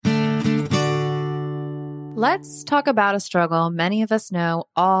Let's talk about a struggle many of us know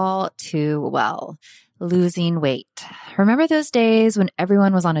all too well, losing weight. Remember those days when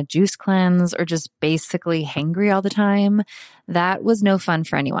everyone was on a juice cleanse or just basically hangry all the time? That was no fun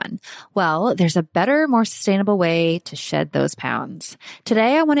for anyone. Well, there's a better, more sustainable way to shed those pounds.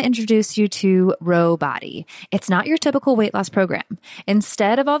 Today, I want to introduce you to Ro Body. It's not your typical weight loss program.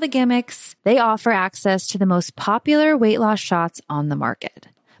 Instead of all the gimmicks, they offer access to the most popular weight loss shots on the market.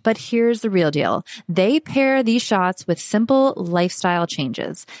 But here's the real deal. They pair these shots with simple lifestyle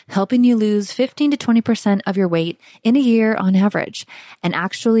changes, helping you lose 15 to 20% of your weight in a year on average and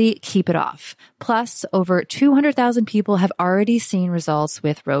actually keep it off. Plus, over 200,000 people have already seen results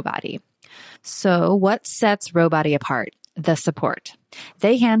with Ro Body. So what sets Ro Body apart? The support.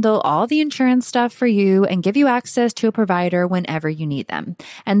 They handle all the insurance stuff for you and give you access to a provider whenever you need them.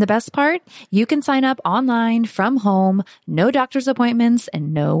 And the best part, you can sign up online from home, no doctor's appointments,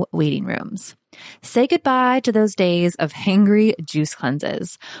 and no waiting rooms. Say goodbye to those days of hangry juice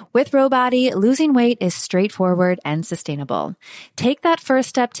cleanses. With Ro Body, losing weight is straightforward and sustainable. Take that first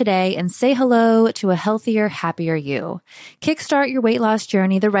step today and say hello to a healthier, happier you. Kickstart your weight loss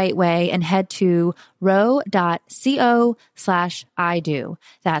journey the right way and head to ro.co/IDO.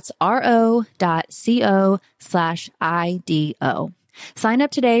 That's ro.co/IDO. Sign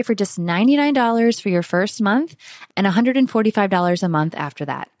up today for just $99 for your first month and $145 a month after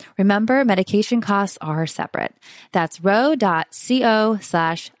that. Remember, medication costs are separate. That's ro.co/IDO.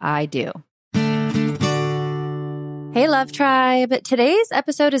 Hey, Love Tribe. Today's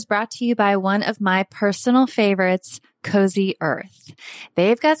episode is brought to you by one of my personal favorites, Cozy Earth.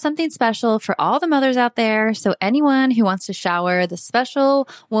 They've got something special for all the mothers out there, so anyone who wants to shower the special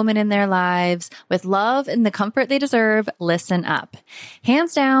woman in their lives with love and the comfort they deserve, listen up.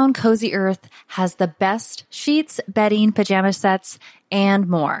 Hands down, Cozy Earth has the best sheets, bedding, pajama sets, and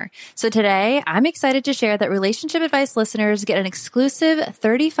more. So today, I'm excited to share that Relationship Advice listeners get an exclusive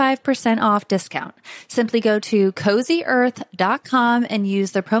 35% off discount. Simply go to CozyEarth.com and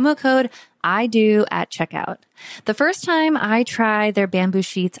use the promo code I do at checkout. The first time I tried their bamboo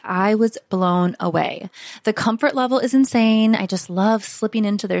sheets, I was blown away. The comfort level is insane. I just love slipping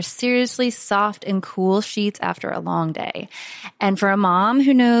into their seriously soft and cool sheets after a long day. And for a mom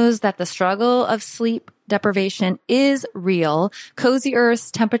who knows that the struggle of sleep deprivation is real, Cozy Earth's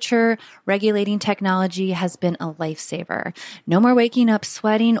temperature regulating technology has been a lifesaver. No more waking up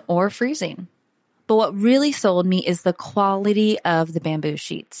sweating or freezing. But what really sold me is the quality of the bamboo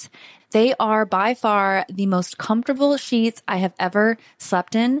sheets. They are by far the most comfortable sheets I have ever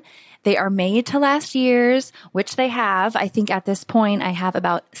slept in. They are made to last years, which they have. I think at this point, I have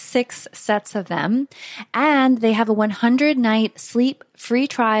about 6 sets of them. And they have a 100-night sleep-free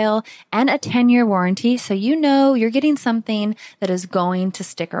trial and a 10-year warranty. So you know you're getting something that is going to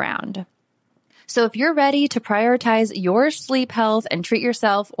stick around. So if you're ready to prioritize your sleep health and treat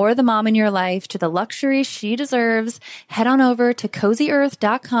yourself or the mom in your life to the luxury she deserves, head on over to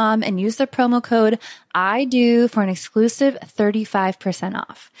CozyEarth.com and use the promo code I do for an exclusive 35%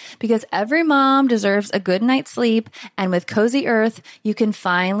 off. Because every mom deserves a good night's sleep, and with Cozy Earth, you can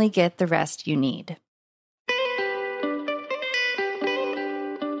finally get the rest you need.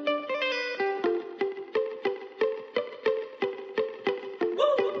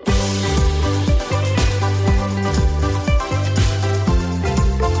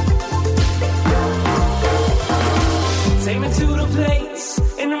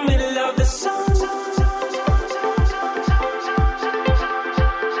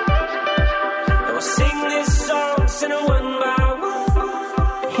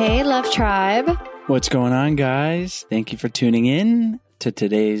 Hey, Love Tribe. What's going on, guys? Thank you for tuning in to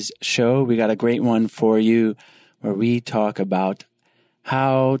today's show. We got a great one for you where we talk about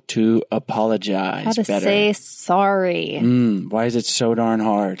how to apologize How to better. say sorry. Why is it so darn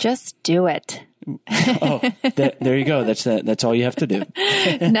hard? Just do it. There you go. That's all you have to do.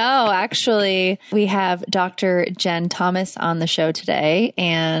 No, actually, we have Dr. Jen Thomas on the show today,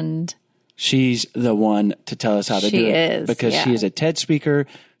 and she's the one to tell us how to do it. She is, because she is a TED speaker,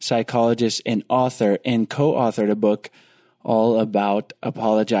 psychologist, and author, and co-authored a book all about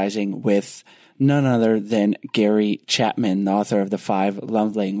apologizing with none other than Gary Chapman, the author of The 5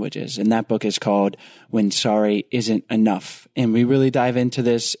 Love Languages. And that book is called When Sorry Isn't Enough. And we really dive into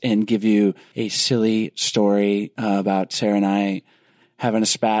this and give you a silly story about Sarah and I having a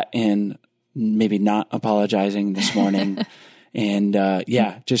spat and maybe not apologizing this morning. And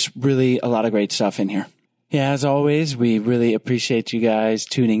just really a lot of great stuff in here. Yeah, as always, we really appreciate you guys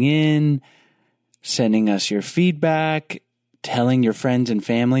tuning in, sending us your feedback, telling your friends and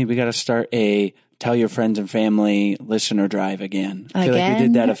family. We got to start a tell your friends and family, listen or drive again. I feel like we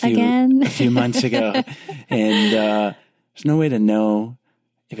did that a few months ago. And there's no way to know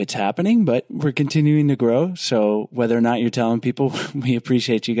if it's happening, but we're continuing to grow. So whether or not you're telling people, we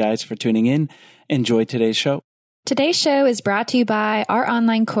appreciate you guys for tuning in. Enjoy today's show. Today's show is brought to you by our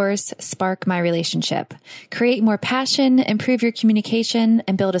online course, Spark My Relationship. Create more passion, improve your communication,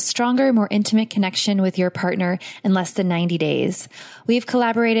 and build a stronger, more intimate connection with your partner in less than 90 days. We've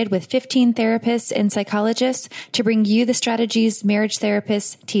collaborated with 15 therapists and psychologists to bring you the strategies marriage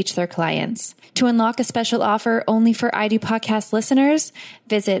therapists teach their clients. To unlock a special offer only for I Do Podcast listeners,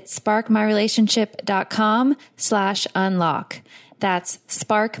 visit sparkmyrelationship.com/unlock. That's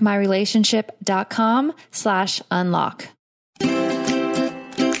sparkmyrelationship.com/unlock.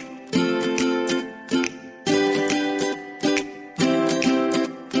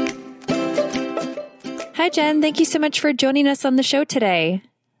 Hi, Jen. Thank you so much for joining us on the show today.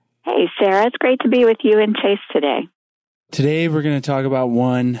 Hey, Sarah. It's great to be with you and Chase today. Today, we're going to talk about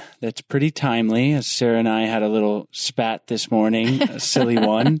one that's pretty timely. As Sarah and I had a little spat this morning, a silly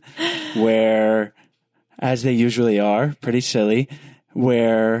one, where, as they usually are, pretty silly,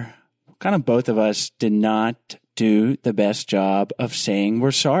 where kind of both of us did not do the best job of saying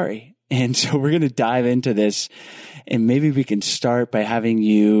we're sorry. And so we're going to dive into this, and maybe we can start by having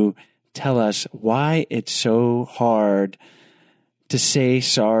you tell us why it's so hard to say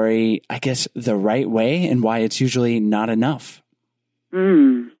sorry, I guess, the right way, and why it's usually not enough.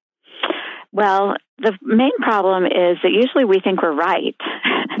 Well, the main problem is that usually we think we're right.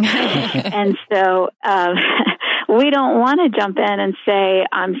 And so we don't want to jump in and say,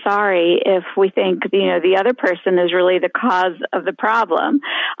 I'm sorry, if we think, the other person is really the cause of the problem.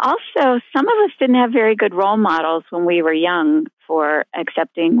 Also, some of us didn't have very good role models when we were young for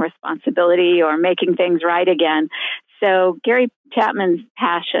accepting responsibility or making things right again. So Gary Chapman's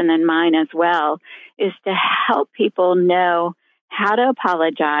passion, and mine as well, is to help people know how to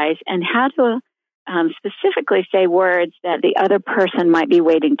apologize and how to specifically say words that the other person might be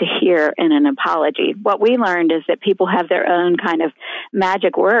waiting to hear in an apology. What we learned is that people have their own kind of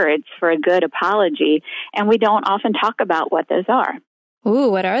magic words for a good apology, and we don't often talk about what those are. Ooh,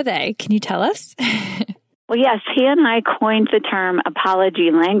 what are they? Can you tell us? Well, yes, he and I coined the term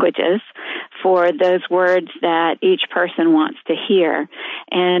apology languages for those words that each person wants to hear.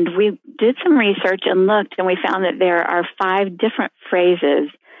 And we did some research and looked, and we found that there are 5 different phrases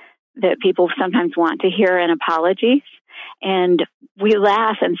that people sometimes want to hear in apologies. And we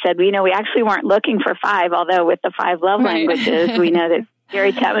laughed and said, we actually weren't looking for 5, although with the 5 love languages, we know that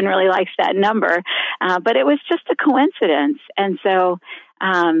Gary Chapman really likes that number. But it was just a coincidence. And so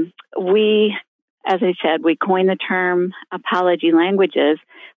as I said, we coined the term apology languages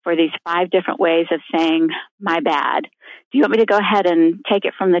for these 5 different ways of saying, my bad. Do you want me to go ahead and take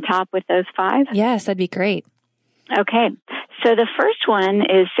it from the top with those 5? Yes, that'd be great. Okay. So the first one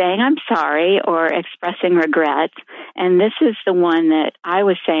is saying I'm sorry or expressing regret. And this is the one that I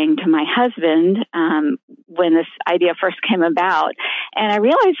was saying to my husband when this idea first came about. And I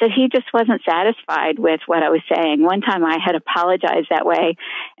realized that he just wasn't satisfied with what I was saying. One time I had apologized that way,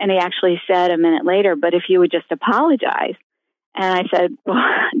 and he actually said a minute later, but if you would just apologize. And I said, well,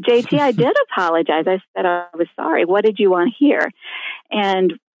 JT, I did apologize. I said I was sorry. What did you want to hear?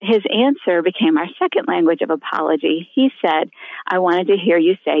 And his answer became our second language of apology. He said, I wanted to hear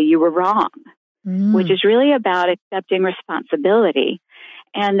you say you were wrong, which is really about accepting responsibility.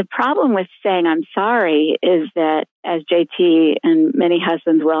 And the problem with saying I'm sorry is that, as JT and many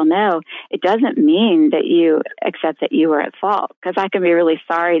husbands well know, it doesn't mean that you accept that you were at fault. Because I can be really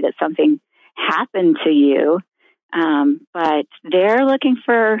sorry that something happened to you, but they're looking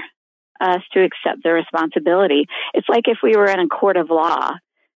for us to accept the responsibility. It's like if we were in a court of law.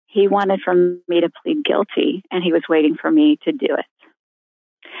 He wanted for me to plead guilty, and he was waiting for me to do it.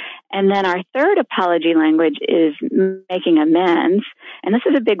 And then our third apology language is making amends. And this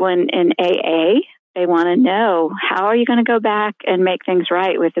is a big one in AA. They want to know, how are you going to go back and make things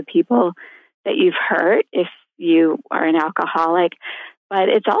right with the people that you've hurt if you are an alcoholic? But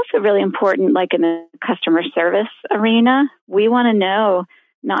it's also really important, like in the customer service arena, we want to know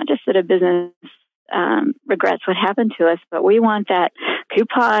not just that a business regrets what happened to us, but we want that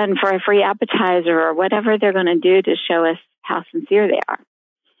coupon for a free appetizer or whatever they're going to do to show us how sincere they are.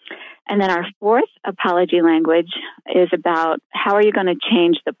 And then our fourth apology language is about how are you going to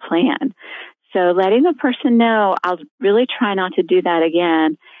change the plan? So letting the person know, I'll really try not to do that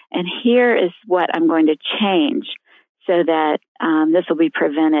again, and here is what I'm going to change so that this will be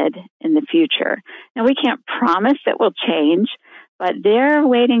prevented in the future. Now, we can't promise it will change, but they're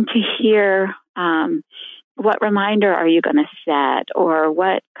waiting to hear what reminder are you going to set, or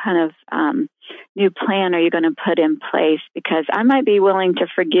what kind of new plan are you going to put in place? Because I might be willing to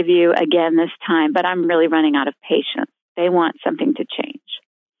forgive you again this time, but I'm really running out of patience. They want something to change.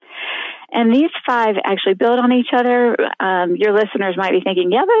 And these 5 actually build on each other. Your listeners might be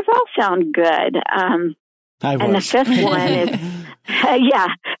thinking, yeah, those all sound good. And the 5th one is,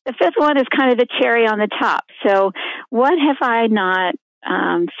 the 5th one is kind of the cherry on the top. So what have I not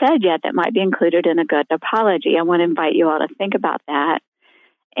said yet that might be included in a good apology? I want to invite you all to think about that.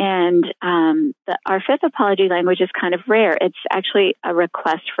 And our 5th apology language is kind of rare. It's actually a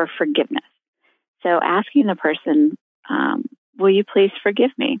request for forgiveness. So asking the person, will you please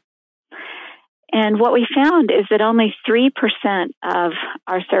forgive me? And what we found is that only 3% of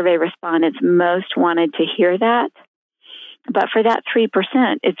our survey respondents most wanted to hear that. But for that 3%,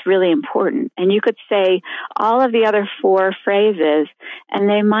 it's really important. And you could say all of the other 4 phrases, and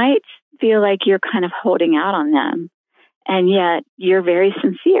they might feel like you're kind of holding out on them. And yet you're very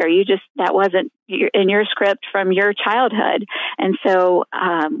sincere. That wasn't in your script from your childhood. And so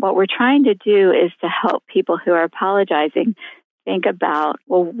what we're trying to do is to help people who are apologizing think about,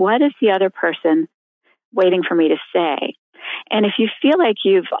 well, what is the other person waiting for me to say? And if you feel like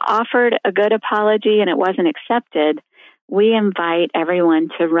you've offered a good apology and it wasn't accepted, we invite everyone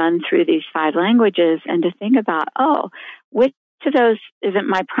to run through these 5 languages and to think about, which of those isn't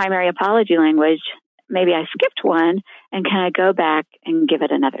my primary apology language? Maybe I skipped one, and can I go back and give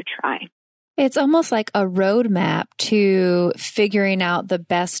it another try? It's almost like a roadmap to figuring out the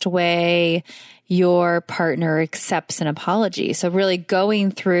best way your partner accepts an apology. So really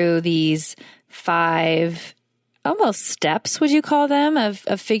going through these 5 almost steps, would you call them, of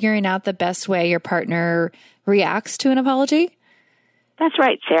figuring out the best way your partner reacts to an apology? That's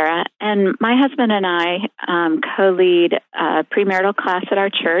right, Sarah. And my husband and I co-lead a premarital class at our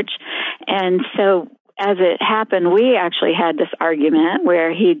church. And so as it happened, we actually had this argument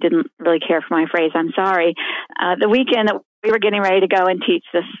where he didn't really care for my phrase, I'm sorry, the weekend that we were getting ready to go and teach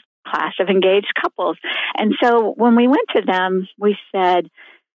this class of engaged couples. And so when we went to them, we said,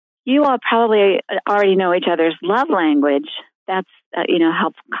 you all probably already know each other's love language. That's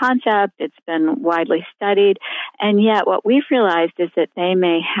helpful concept. It's been widely studied. And yet what we've realized is that they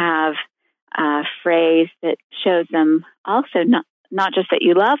may have a phrase that shows them also not just that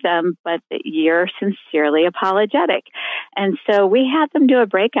you love them, but that you're sincerely apologetic. And so we had them do a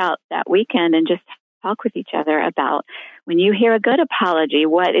breakout that weekend and just talk with each other about, when you hear a good apology,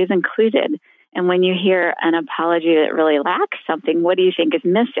 what is included? And when you hear an apology that really lacks something, what do you think is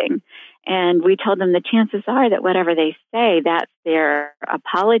missing? And we told them the chances are that whatever they say, that's their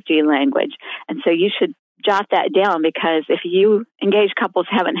apology language. And so you should jot that down, because if you engaged couples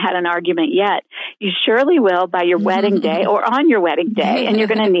haven't had an argument yet, you surely will by your wedding day or on your wedding day, and you're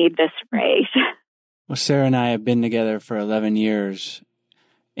going to need this phrase. Well, Sarah and I have been together for 11 years,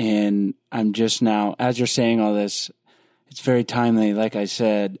 and I'm just now, as you're saying all this, it's very timely, like I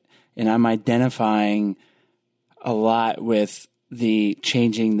said, and I'm identifying a lot with the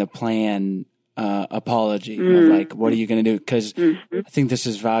changing the plan apology of like, what are you going to do? Because I think this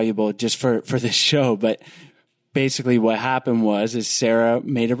is valuable just for this show. But basically what happened is Sarah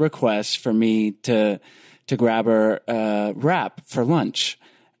made a request for me to grab her wrap for lunch.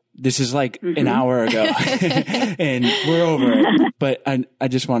 This is like an hour ago and we're over it. But I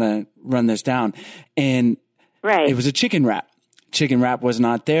just want to run this down. And it was a chicken wrap. Chicken wrap was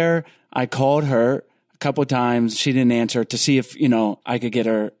not there. I called her a couple of times. She didn't answer to see if, I could get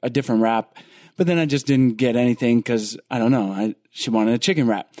her a different wrap. But then I just didn't get anything because, I don't know, she wanted a chicken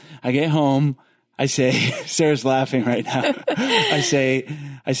wrap. I get home. I say, Sarah's laughing right now. I say,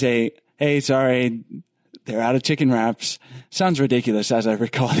 hey, sorry, they're out of chicken wraps. Sounds ridiculous as I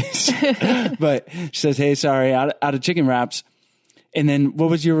recall this. But she says, hey, sorry, out of chicken wraps. And then what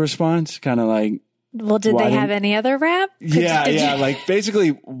was your response? Kind of like, well, did they have any other wrap? Yeah. Like basically,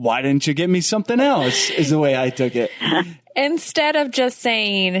 why didn't you get me something else is the way I took it. Instead of just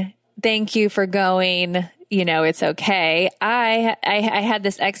saying, thank you for going, it's okay. I had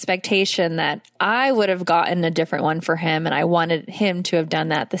this expectation that I would have gotten a different one for him, and I wanted him to have done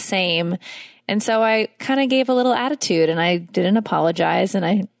that the same. And so I kind of gave a little attitude, and I didn't apologize,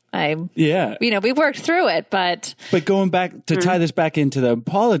 and we worked through it, but going back to tie this back into the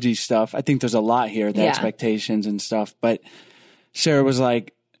apology stuff, I think there's a lot here, the expectations and stuff. But Sarah was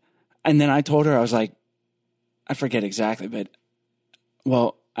like, and then I told her, I was like, I forget exactly, but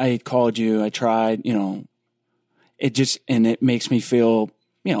well, I called you, I tried, it makes me feel,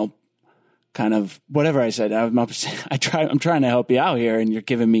 kind of whatever I said. I'm trying to help you out here, and you're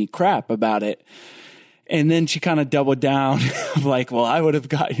giving me crap about it. And then she kind of doubled down like, well, I would have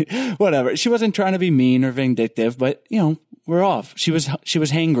got whatever. She wasn't trying to be mean or vindictive, but we're off. She was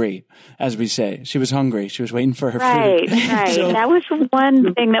hangry, as we say. She was hungry. She was waiting for her food. Right. So, that was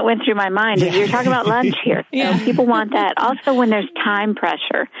one thing that went through my mind. You're talking about lunch here. So people want that. Also, when there's time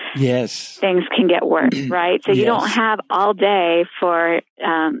pressure, yes, things can get worse, right? So you don't have all day for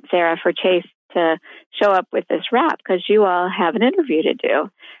Sarah, for Chase to show up with this rap because you all have an interview to do.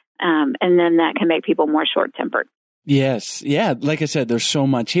 And then that can make people more short-tempered. Yes. Yeah. Like I said, there's so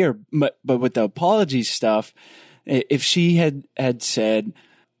much here. But with the apology stuff, if she had said,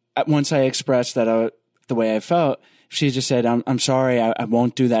 once I expressed that the way I felt, if she just said, I'm sorry, I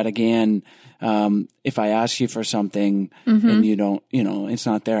won't do that again. If I ask you for something and you don't, it's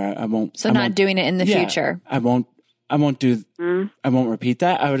not there, I won't. So not doing it in the future. I won't repeat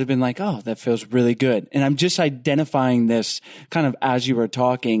that. I would have been like, oh, that feels really good. And I'm just identifying this kind of as you were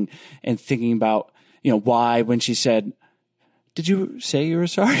talking and thinking about, why when she said, did you say you were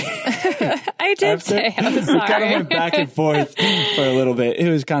sorry? I did say I was sorry. We kind of went back and forth for a little bit. It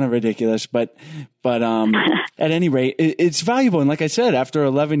was kind of ridiculous, but at any rate, it's valuable. And like I said, after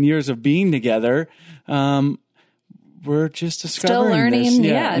 11 years of being together, we're just discovering still learning,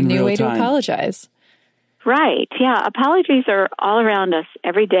 this, new way to apologize. Right. Yeah. Apologies are all around us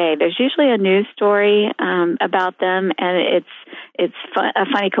every day. There's usually a news story about them, and it's a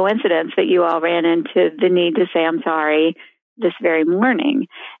funny coincidence that you all ran into the need to say I'm sorry this very morning.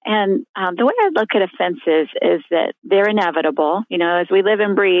 And the way I look at offenses is that they're inevitable. As we live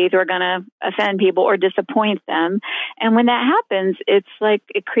and breathe, we're going to offend people or disappoint them. And when that happens, it's like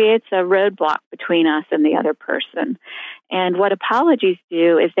it creates a roadblock between us and the other person. And what apologies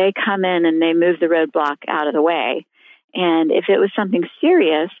do is they come in and they move the roadblock out of the way. And if it was something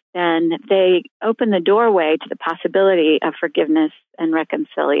serious, then they open the doorway to the possibility of forgiveness and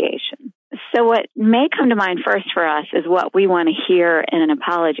reconciliation. So what may come to mind first for us is what we want to hear in an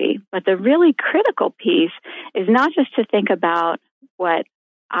apology. But the really critical piece is not just to think about what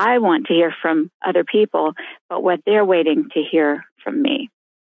I want to hear from other people, but what they're waiting to hear from me.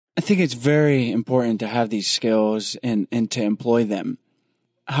 I think it's very important to have these skills and to employ them.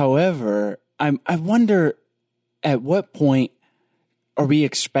 However, I wonder, at what point are we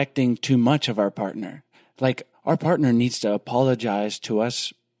expecting too much of our partner? Like, our partner needs to apologize to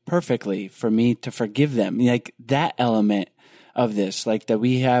us perfectly for me to forgive them. Like, that element of this, like that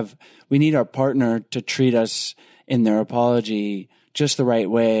we need our partner to treat us in their apology just the right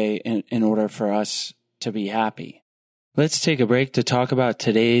way in order for us to be happy. Let's take a break to talk about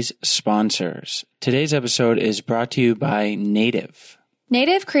today's sponsors. Today's episode is brought to you by Native.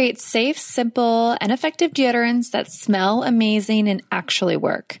 Native creates safe, simple, and effective deodorants that smell amazing and actually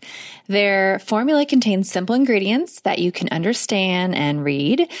work. Their formula contains simple ingredients that you can understand and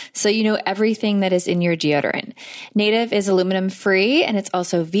read, so you know everything that is in your deodorant. Native is aluminum-free, and it's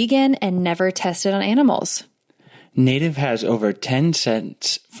also vegan and never tested on animals. Native has over 10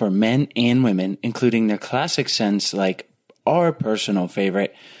 scents for men and women, including their classic scents like our personal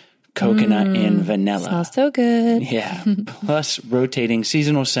favorite, coconut and vanilla. Smells so good. Yeah. Plus rotating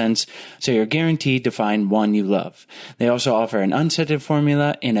seasonal scents, so you're guaranteed to find one you love. They also offer an unscented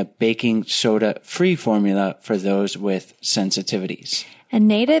formula and a baking soda-free formula for those with sensitivities. And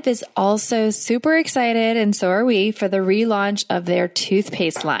Native is also super excited, and so are we, for the relaunch of their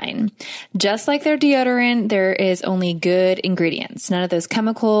toothpaste line. Just like their deodorant, there is only good ingredients, none of those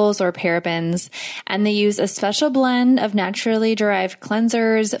chemicals or parabens, and they use a special blend of naturally derived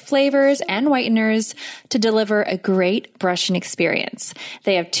cleansers, flavors, and whiteners to deliver a great brushing experience.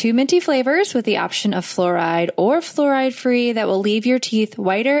 They have 2 minty flavors with the option of fluoride or fluoride-free that will leave your teeth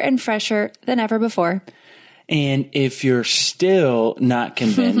whiter and fresher than ever before. And if you're still not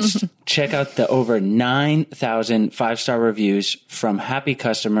convinced, check out the over 9,000 5-star reviews from happy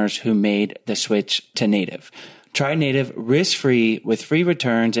customers who made the switch to Native. Try Native risk-free with free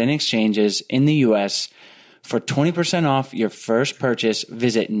returns and exchanges in the U.S. For 20% off your first purchase,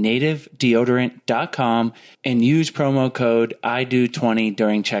 visit nativedeodorant.com and use promo code IDO20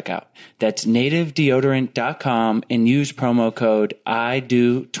 during checkout. That's nativedeodorant.com and use promo code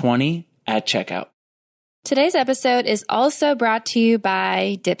IDO20 at checkout. Today's episode is also brought to you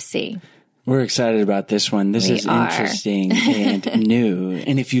by Dipsea. We're excited about this one. This is interesting and new.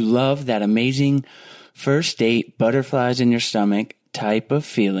 And if you love that amazing first date, butterflies in your stomach type of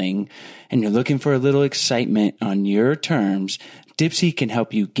feeling, and you're looking for a little excitement on your terms, Dipsea can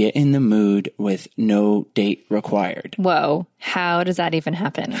help you get in the mood with no date required. Whoa, how does that even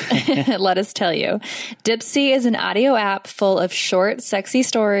happen? Let us tell you. Dipsea is an audio app full of short, sexy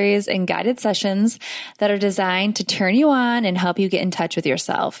stories and guided sessions that are designed to turn you on and help you get in touch with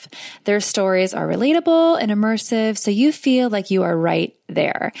yourself. Their stories are relatable and immersive, so you feel like you are right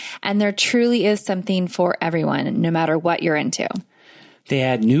there. And there truly is something for everyone, no matter what you're into. They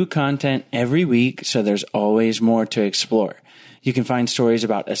add new content every week, so there's always more to explore. You can find stories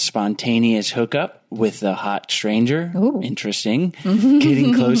about a spontaneous hookup with a hot stranger. Ooh. Interesting.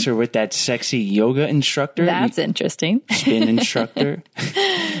 Getting closer with that sexy yoga instructor. That's interesting. Spin instructor.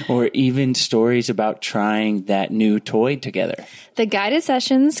 Or even stories about trying that new toy together. The guided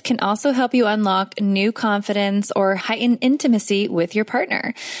sessions can also help you unlock new confidence or heighten intimacy with your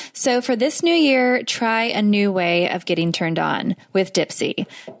partner. So for this new year, try a new way of getting turned on with Dipsea,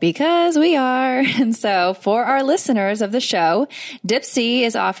 because we are. And so for our listeners of the show, Dipsea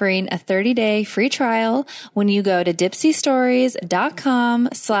is offering a 30-day free trial when you go to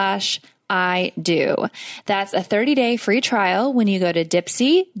dipseastories.com/I do. That's a 30-day free trial when you go to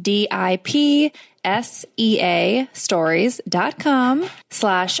Dipsea, DIPSEA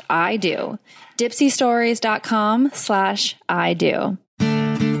stories.com/I do. Dipseastories.com/I do.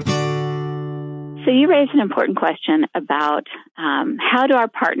 So you raised an important question about how do our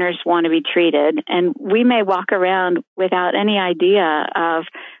partners want to be treated? And we may walk around without any idea of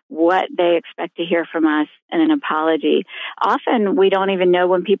what they expect to hear from us in an apology. Often we don't even know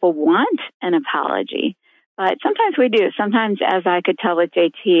when people want an apology, but sometimes we do. Sometimes, as I could tell with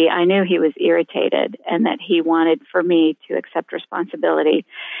JT, I knew he was irritated and that he wanted for me to accept responsibility.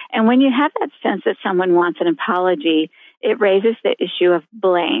 And when you have that sense that someone wants an apology, it raises the issue of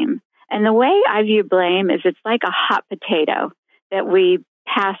blame. And the way I view blame is it's like a hot potato that we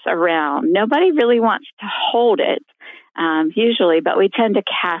pass around. Nobody really wants to hold it, usually, but we tend to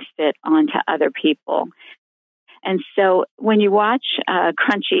cast it onto other people. And so when you watch a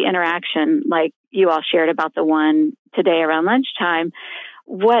crunchy interaction like you all shared about the one today around lunchtime,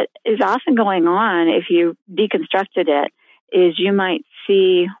 what is often going on, if you deconstructed it, is you might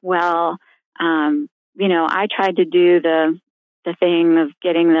see, well, I tried to do the thing of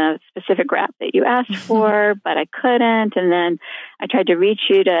getting the specific rep that you asked for, but I couldn't. And then I tried to reach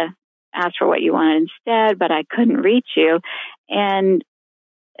you to ask for what you wanted instead, but I couldn't reach you. And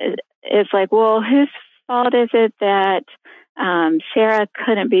it's like, well, whose fault is it that Sarah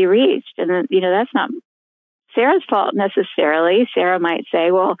couldn't be reached? And then, that's not Sarah's fault necessarily. Sarah might say,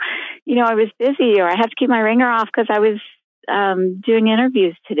 well, I was busy, or I have to keep my ringer off because I was doing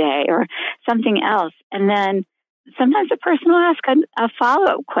interviews today, or something else. And then sometimes a person will ask a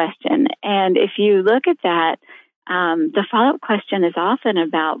follow-up question. And if you look at that, the follow-up question is often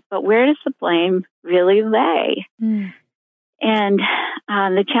about, but where does the blame really lay? Mm. And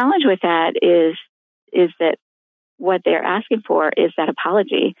the challenge with that is that what they're asking for is that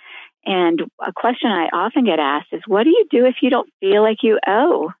apology. And a question I often get asked is, what do you do if you don't feel like you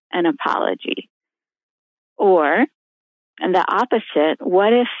owe an apology? Or, and the opposite,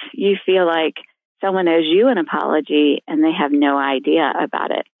 what if you feel like someone owes you an apology and they have no idea about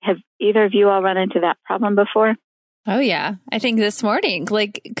it? Have either of you all run into that problem before? Oh, yeah. I think this morning,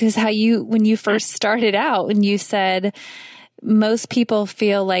 because when you first started out and you said most people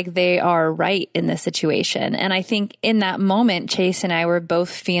feel like they are right in this situation. And I think in that moment, Chase and I were both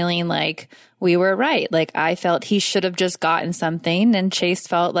feeling like we were right. Like I felt he should have just gotten something, and Chase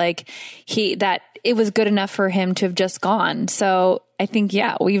felt like that it was good enough for him to have just gone. So I think,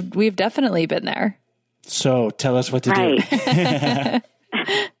 yeah, we've definitely been there. So tell us what to do.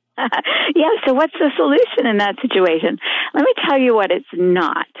 Yeah, so what's the solution in that situation? Let me tell you what it's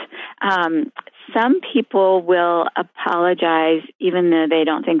not. Some people will apologize even though they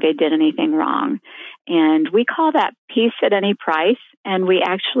don't think they did anything wrong. And we call that peace at any price. And we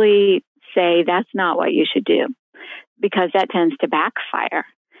actually say that's not what you should do, because that tends to backfire.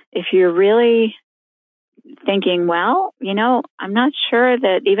 If you're really thinking, well, I'm not sure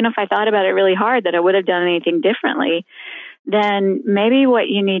that even if I thought about it really hard that I would have done anything differently, then maybe what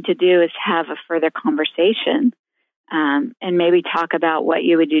you need to do is have a further conversation and maybe talk about what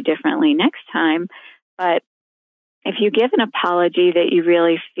you would do differently next time. But if you give an apology that you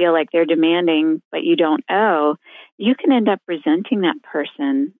really feel like they're demanding but you don't owe, you can end up resenting that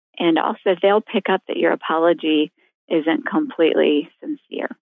person. And also they'll pick up that your apology isn't completely sincere.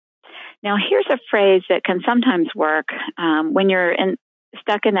 Now, here's a phrase that can sometimes work when you're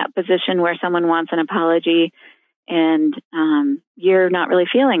stuck in that position where someone wants an apology and you're not really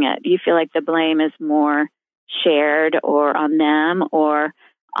feeling it. You feel like the blame is more shared or on them or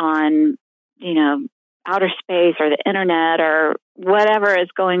on, outer space or the internet or whatever is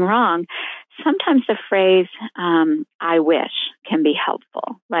going wrong, sometimes the phrase, I wish, can be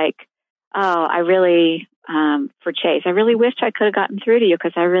helpful. Like, oh, I really, for Chase, I really wished I could have gotten through to you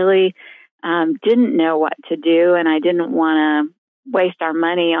because I really didn't know what to do, and I didn't want to waste our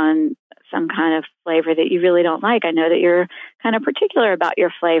money on some kind of flavor that you really don't like. I know that you're kind of particular about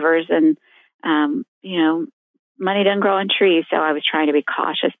your flavors, and, money doesn't grow on trees, so I was trying to be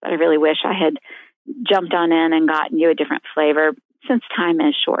cautious, but I really wish I had jumped on in and gotten you a different flavor since time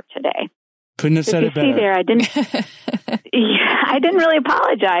is short today. Couldn't have said it better. See there, I didn't. I didn't really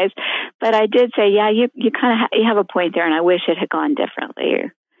apologize, but I did say, yeah, you kind of you have a point there, and I wish it had gone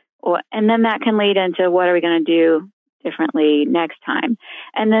differently. And then that can lead into what are we going to do differently next time?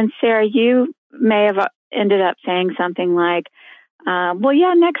 And then Sarah, you may have ended up saying something like, well,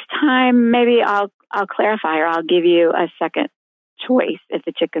 yeah, next time maybe I'll clarify, or I'll give you a second choice if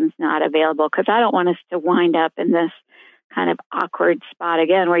the chicken's not available, because I don't want us to wind up in this kind of awkward spot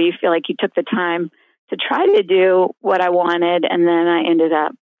again where you feel like you took the time to try to do what I wanted, and then I ended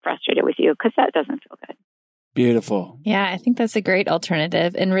up frustrated with you, because that doesn't feel good. Beautiful. Yeah, I think that's a great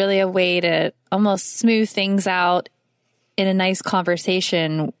alternative, and really a way to almost smooth things out in a nice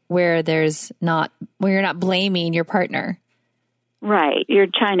conversation where you're not blaming your partner. Right. You're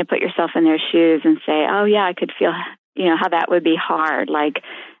trying to put yourself in their shoes and say, oh yeah, I could feel, how that would be hard. Like,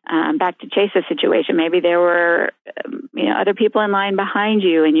 back to Chase's situation, maybe there were, other people in line behind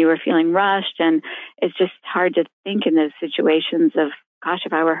you and you were feeling rushed, and it's just hard to think in those situations of, gosh,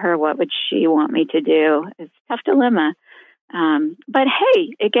 if I were her, what would she want me to do? It's a tough dilemma. But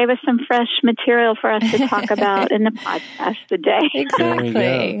hey, it gave us some fresh material for us to talk about in the podcast today.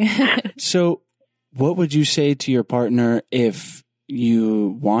 Exactly. So what would you say to your partner if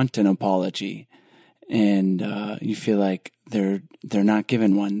you want an apology and you feel like they're not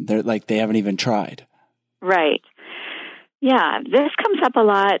given one? They're like, they haven't even tried. Right. Yeah, this comes up a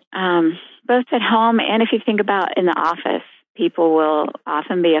lot, both at home and if you think about in the office. People will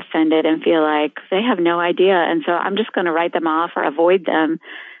often be offended and feel like they have no idea. And so I'm just going to write them off or avoid them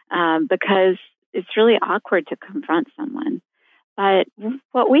because it's really awkward to confront someone. But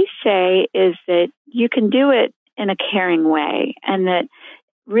what we say is that you can do it in a caring way, and that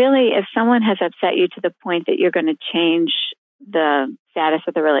really if someone has upset you to the point that you're going to change the status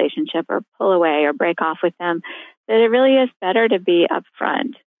of the relationship or pull away or break off with them, that it really is better to be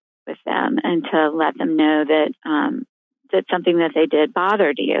upfront with them and to let them know that that something that they did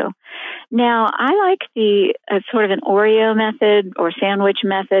bothered you. Now, I like the sort of an Oreo method or sandwich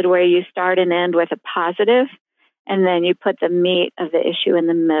method where you start and end with a positive, and then you put the meat of the issue in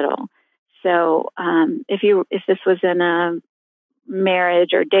the middle. So if this was in a marriage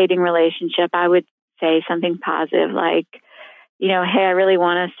or dating relationship, I would say something positive like, hey, I really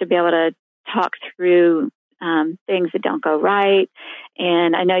want us to be able to talk through things that don't go right.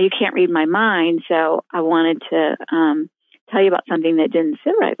 And I know you can't read my mind, so I wanted to tell you about something that didn't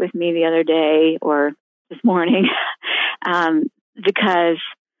sit right with me the other day or this morning because,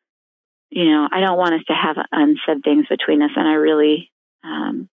 I don't want us to have unsaid things between us. And I really,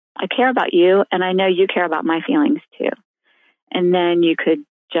 I care about you, and I know you care about my feelings too. And then you could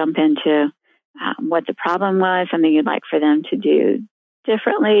jump into what the problem was, something you'd like for them to do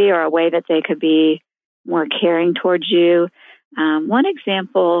differently, or a way that they could be more caring towards you. One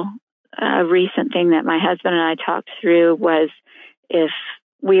example, a recent thing that my husband and I talked through was if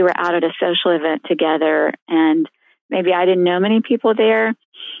we were out at a social event together and maybe I didn't know many people there,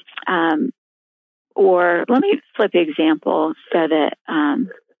 or let me flip the example so that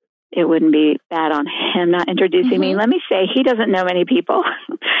it wouldn't be bad on him not introducing me. Let me say he doesn't know many people.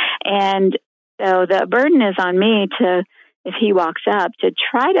 And so the burden is on me to, if he walks up, to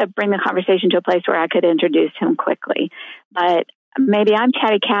try to bring the conversation to a place where I could introduce him quickly. But maybe I'm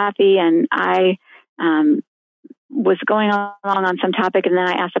chatty Cathy and I was going along on some topic, and then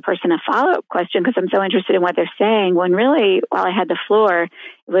I asked the person a follow-up question because I'm so interested in what they're saying, when really, while I had the floor, it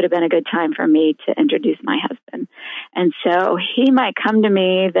would have been a good time for me to introduce my husband. And so he might come to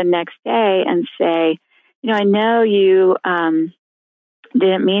me the next day and say, I know you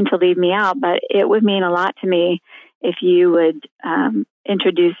didn't mean to leave me out, but it would mean a lot to me if you would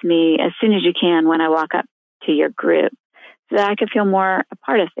introduce me as soon as you can when I walk up to your group, so that I could feel more a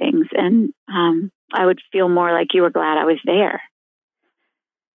part of things, and I would feel more like you were glad I was there.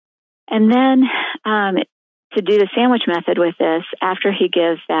 And then to do the sandwich method with this, after he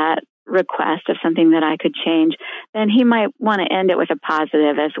gives that request of something that I could change, then he might want to end it with a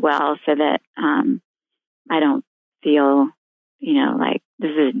positive as well, so that I don't feel, like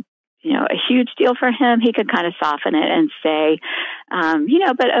this is a huge deal for him, he could kind of soften it and say,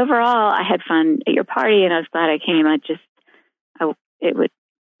 but overall, I had fun at your party and I was glad I came. It would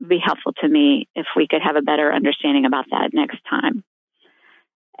be helpful to me if we could have a better understanding about that next time.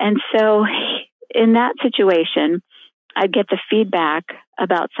 And so in that situation, I'd get the feedback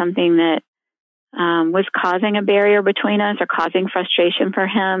about something that was causing a barrier between us or causing frustration for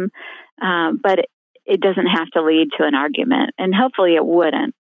him, but it doesn't have to lead to an argument, and hopefully it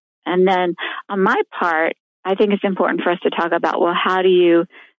wouldn't. And then on my part, I think it's important for us to talk about, well, how do you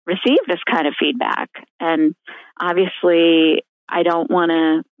receive this kind of feedback? And obviously, I don't want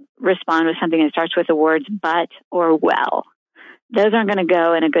to respond with something that starts with the words but or well. Those aren't going to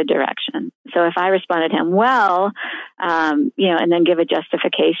go in a good direction. So if I responded to him, well, and then give a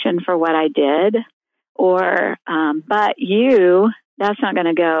justification for what I did, or but you, that's not going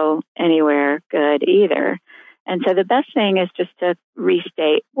to go anywhere good either. And so the best thing is just to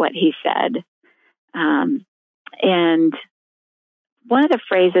restate what he said. And one of the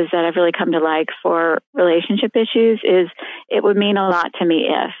phrases that I've really come to like for relationship issues is, it would mean a lot to me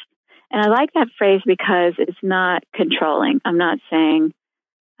if. And I like that phrase because it's not controlling. I'm not saying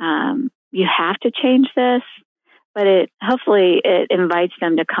you have to change this, but hopefully it invites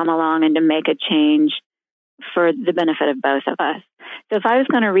them to come along and to make a change for the benefit of both of us. So if I was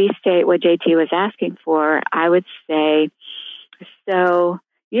going to restate what JT was asking for, I would say, so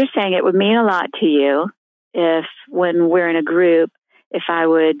you're saying it would mean a lot to you if, when we're in a group, if I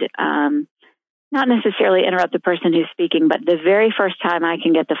would not necessarily interrupt the person who's speaking, but the very first time I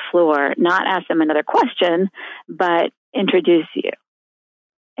can get the floor, not ask them another question, but introduce you.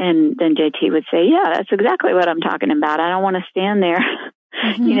 And then JT would say, yeah, that's exactly what I'm talking about. I don't want to stand there,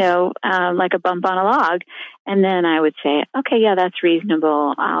 like a bump on a log. And then I would say, okay, yeah, that's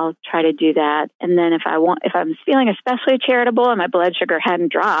reasonable. I'll try to do that. And then if I'm feeling especially charitable and my blood sugar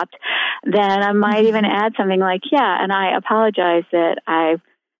hadn't dropped, then I might even add something like, yeah, and I apologize that I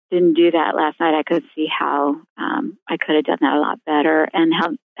didn't do that last night. I could see how I could have done that a lot better, and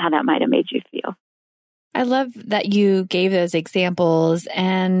how that might have made you feel. I love that you gave those examples,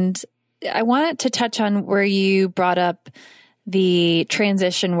 and I wanted to touch on where you brought up the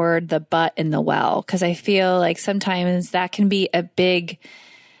transition word, the but and the well, because I feel like sometimes that can be a big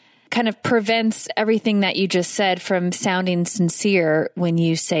kind of prevents everything that you just said from sounding sincere when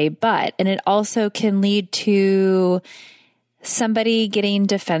you say but. And it also can lead to somebody getting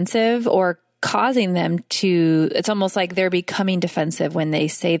defensive or causing them to, it's almost like they're becoming defensive when they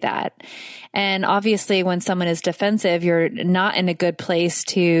say that. And obviously when someone is defensive, you're not in a good place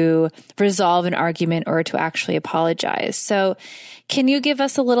to resolve an argument or to actually apologize. So can you give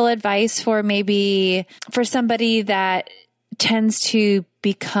us a little advice for maybe for somebody that tends to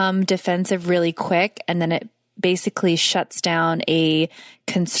become defensive really quick, and then it basically shuts down a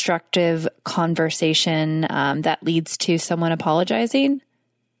constructive conversation that leads to someone apologizing?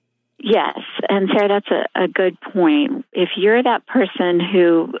 Yes. And Sarah, that's a good point. If you're that person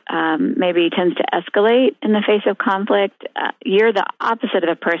who maybe tends to escalate in the face of conflict, you're the opposite of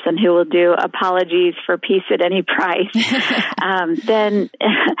the person who will do apologies for peace at any price. Then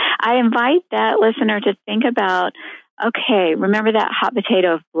I invite that listener to think about, okay, remember that hot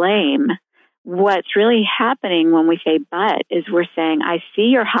potato of blame. What's really happening when we say but is we're saying, I see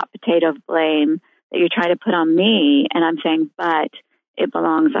your hot potato of blame that you're trying to put on me, and I'm saying, but it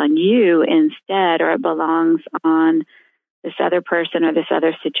belongs on you instead, or it belongs on this other person or this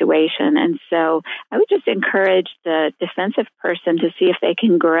other situation. And so I would just encourage the defensive person to see if they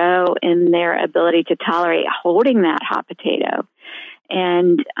can grow in their ability to tolerate holding that hot potato.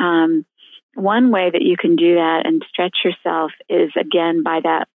 And one way that you can do that and stretch yourself is, again, by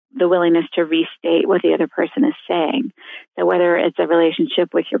the willingness to restate what the other person is saying. So whether it's a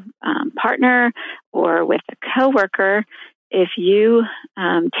relationship with your partner or with a coworker, if you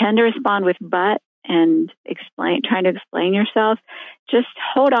tend to respond with but and trying to explain yourself, just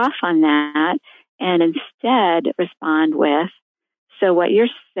hold off on that and instead respond with, so what you're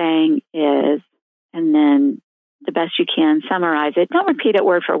saying is, and then the best you can summarize it. Don't repeat it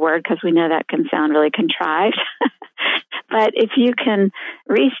word for word, because we know that can sound really contrived. But if you can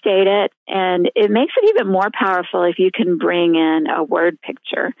restate it, and it makes it even more powerful if you can bring in a word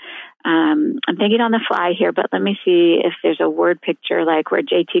picture. I'm thinking on the fly here, but let me see if there's a word picture like where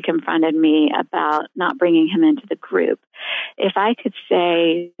JT confronted me about not bringing him into the group. If I could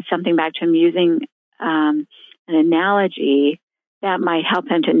say something back to him using an analogy, that might help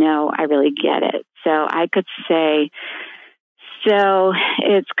him to know I really get it. So I could say, so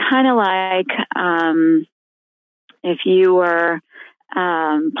it's kind of like if you were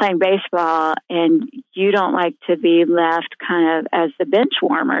playing baseball and you don't like to be left kind of as the bench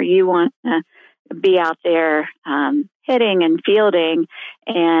warmer. You want to be out there hitting and fielding.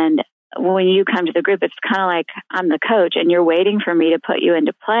 And when you come to the group, it's kind of like I'm the coach and you're waiting for me to put you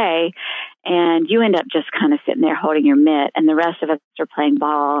into play. And you end up just kind of sitting there holding your mitt and the rest of us are playing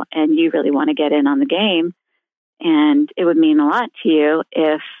ball and you really want to get in on the game. And it would mean a lot to you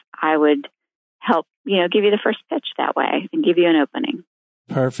if I would help, give you the first pitch that way and give you an opening.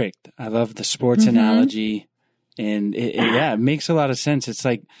 Perfect. I love the sports analogy. And it makes a lot of sense. It's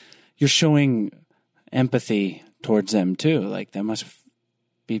like you're showing empathy towards them too. Like that must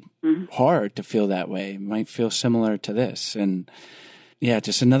be hard to feel that way. It might feel similar to this. And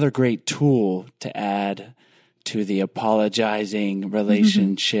just another great tool to add to the apologizing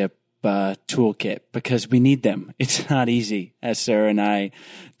relationship toolkit, because we need them. It's not easy. As Sarah and I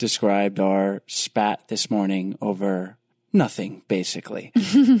described our spat this morning over nothing, basically.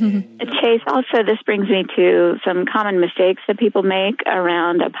 Chase, also this brings me to some common mistakes that people make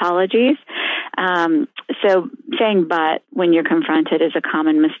around apologies. So saying but when you're confronted is a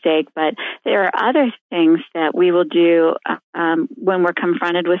common mistake, but there are other things that we will do when we're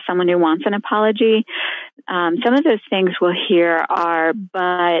confronted with someone who wants an apology. Some of those things we'll hear are,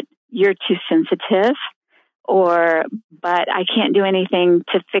 but you're too sensitive, or, but I can't do anything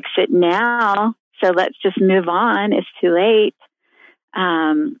to fix it now, so let's just move on. It's too late.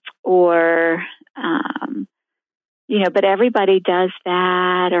 But everybody does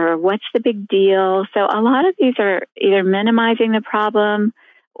that, or what's the big deal? So a lot of these are either minimizing the problem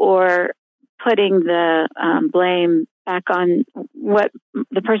or putting the blame back on what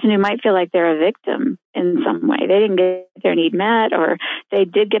the person who might feel like they're a victim in some way. They didn't get their need met, or they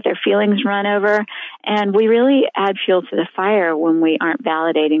did get their feelings run over. And we really add fuel to the fire when we aren't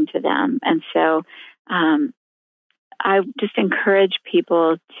validating to them. And so I just encourage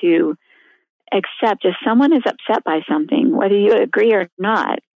people to accept if someone is upset by something, whether you agree or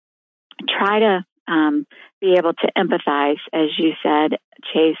not, try to be able to empathize, as you said,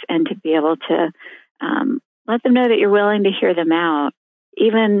 Chase, and to be able to let them know that you're willing to hear them out,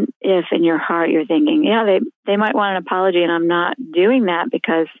 even if in your heart you're thinking, they might want an apology and I'm not doing that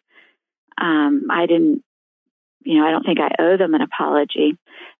because I don't think I owe them an apology.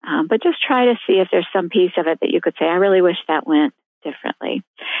 But just try to see if there's some piece of it that you could say, I really wish that went differently.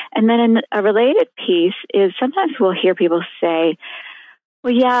 And then in a related piece is sometimes we'll hear people say,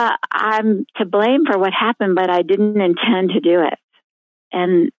 well, yeah, I'm to blame for what happened, but I didn't intend to do it.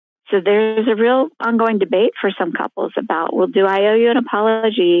 And so there's a real ongoing debate for some couples about, well, do I owe you an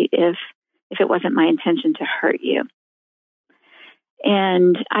apology if it wasn't my intention to hurt you?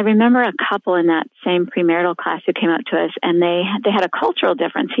 And I remember a couple in that same premarital class who came up to us, and they had a cultural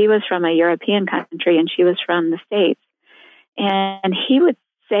difference. He was from a European country, and she was from the States. And he would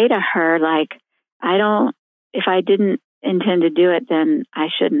say to her, like, if I didn't intend to do it, then I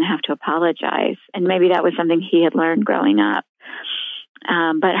shouldn't have to apologize. And maybe that was something he had learned growing up.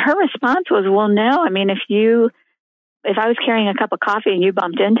 But her response was, well, no. I mean, if I was carrying a cup of coffee and you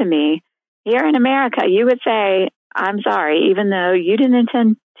bumped into me here in America, you would say, I'm sorry, even though you didn't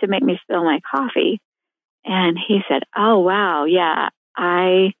intend to make me spill my coffee. And he said, oh, wow. Yeah,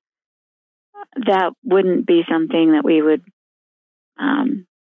 that wouldn't be something that we would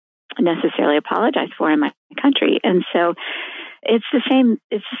necessarily apologize for in my country. And so it's the same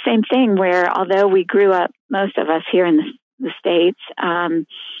thing where, although we grew up, most of us here in the States,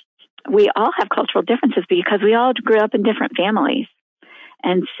 we all have cultural differences because we all grew up in different families.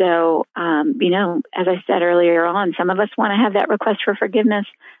 And so, as I said earlier on, some of us want to have that request for forgiveness.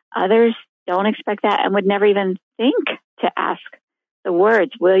 Others don't expect that and would never even think to ask the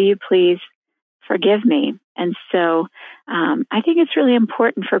words, will you please forgive me? And so I think it's really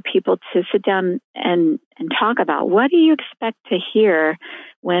important for people to sit down and talk about, what do you expect to hear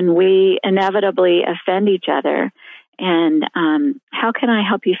when we inevitably offend each other? And how can I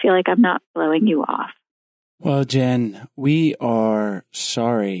help you feel like I'm not blowing you off? Well, Jen, we are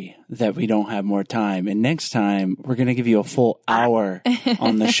sorry that we don't have more time. And next time, we're going to give you a full hour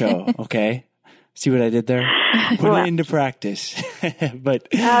on the show, okay? See what I did there? Put it into practice. But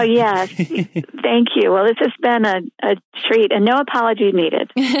oh, yes. Thank you. Well, this has been a treat, and no apology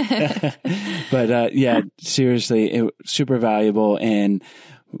needed. But seriously, super valuable and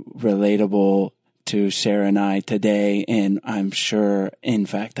relatable to Sarah and I today, and I'm sure, in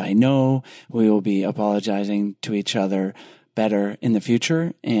fact, I know we will be apologizing to each other better in the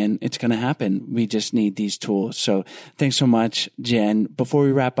future, and it's going to happen. We just need these tools. So thanks so much, Jen. Before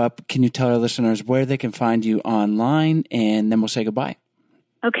we wrap up, can you tell our listeners where they can find you online, and then we'll say goodbye?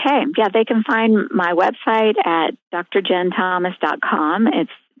 Okay. Yeah, they can find my website at drjenthomas.com. It's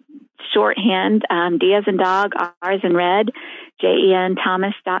shorthand, D as in dog, R as in red, JEN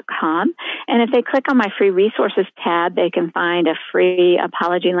Thomas.com. And if they click on my free resources tab, they can find a free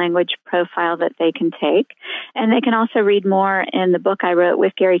apology language profile that they can take. And they can also read more in the book I wrote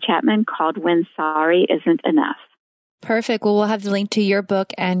with Gary Chapman called When Sorry Isn't Enough. Perfect. Well, we'll have the link to your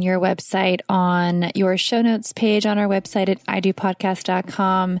book and your website on your show notes page on our website at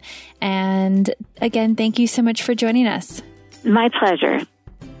idopodcast.com. And again, thank you so much for joining us. My pleasure.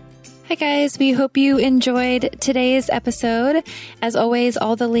 Hi guys, we hope you enjoyed today's episode. As always,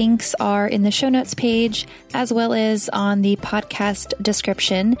 all the links are in the show notes page as well as on the podcast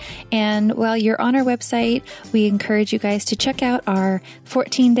description. And while you're on our website, we encourage you guys to check out our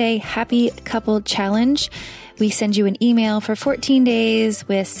 14-day Happy Couple Challenge. We send you an email for 14 days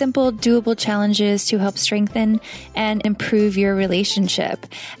with simple, doable challenges to help strengthen and improve your relationship.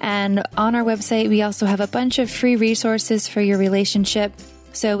 And on our website, we also have a bunch of free resources for your relationship.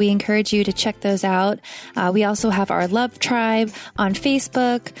 So we encourage you to check those out. We also have our Love Tribe on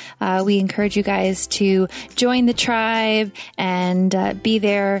Facebook. We encourage you guys to join the tribe and be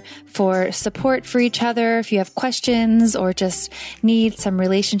there for support for each other. If you have questions or just need some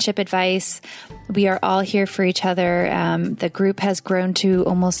relationship advice, we are all here for each other. The group has grown to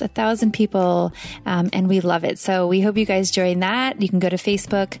almost 1,000 people, and we love it. So we hope you guys join that. You can go to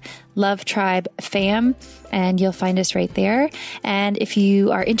Facebook, Love Tribe Fam, and you'll find us right there. And if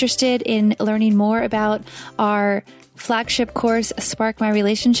you are interested in learning more about our flagship course, Spark My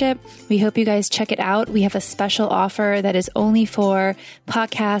Relationship, we hope you guys check it out. We have a special offer that is only for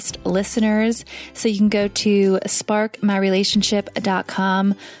podcast listeners. So you can go to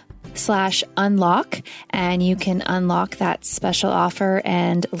sparkmyrelationship.com/unlock, and you can unlock that special offer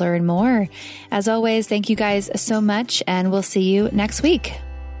and learn more. As always, thank you guys so much, and we'll see you next week.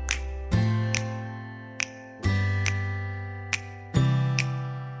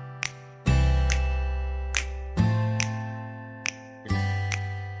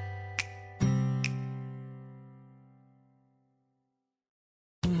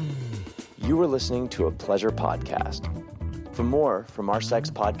 You were listening to a Pleasure Podcast. For more from our Sex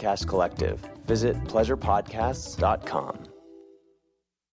Podcast Collective, visit pleasurepodcasts.com.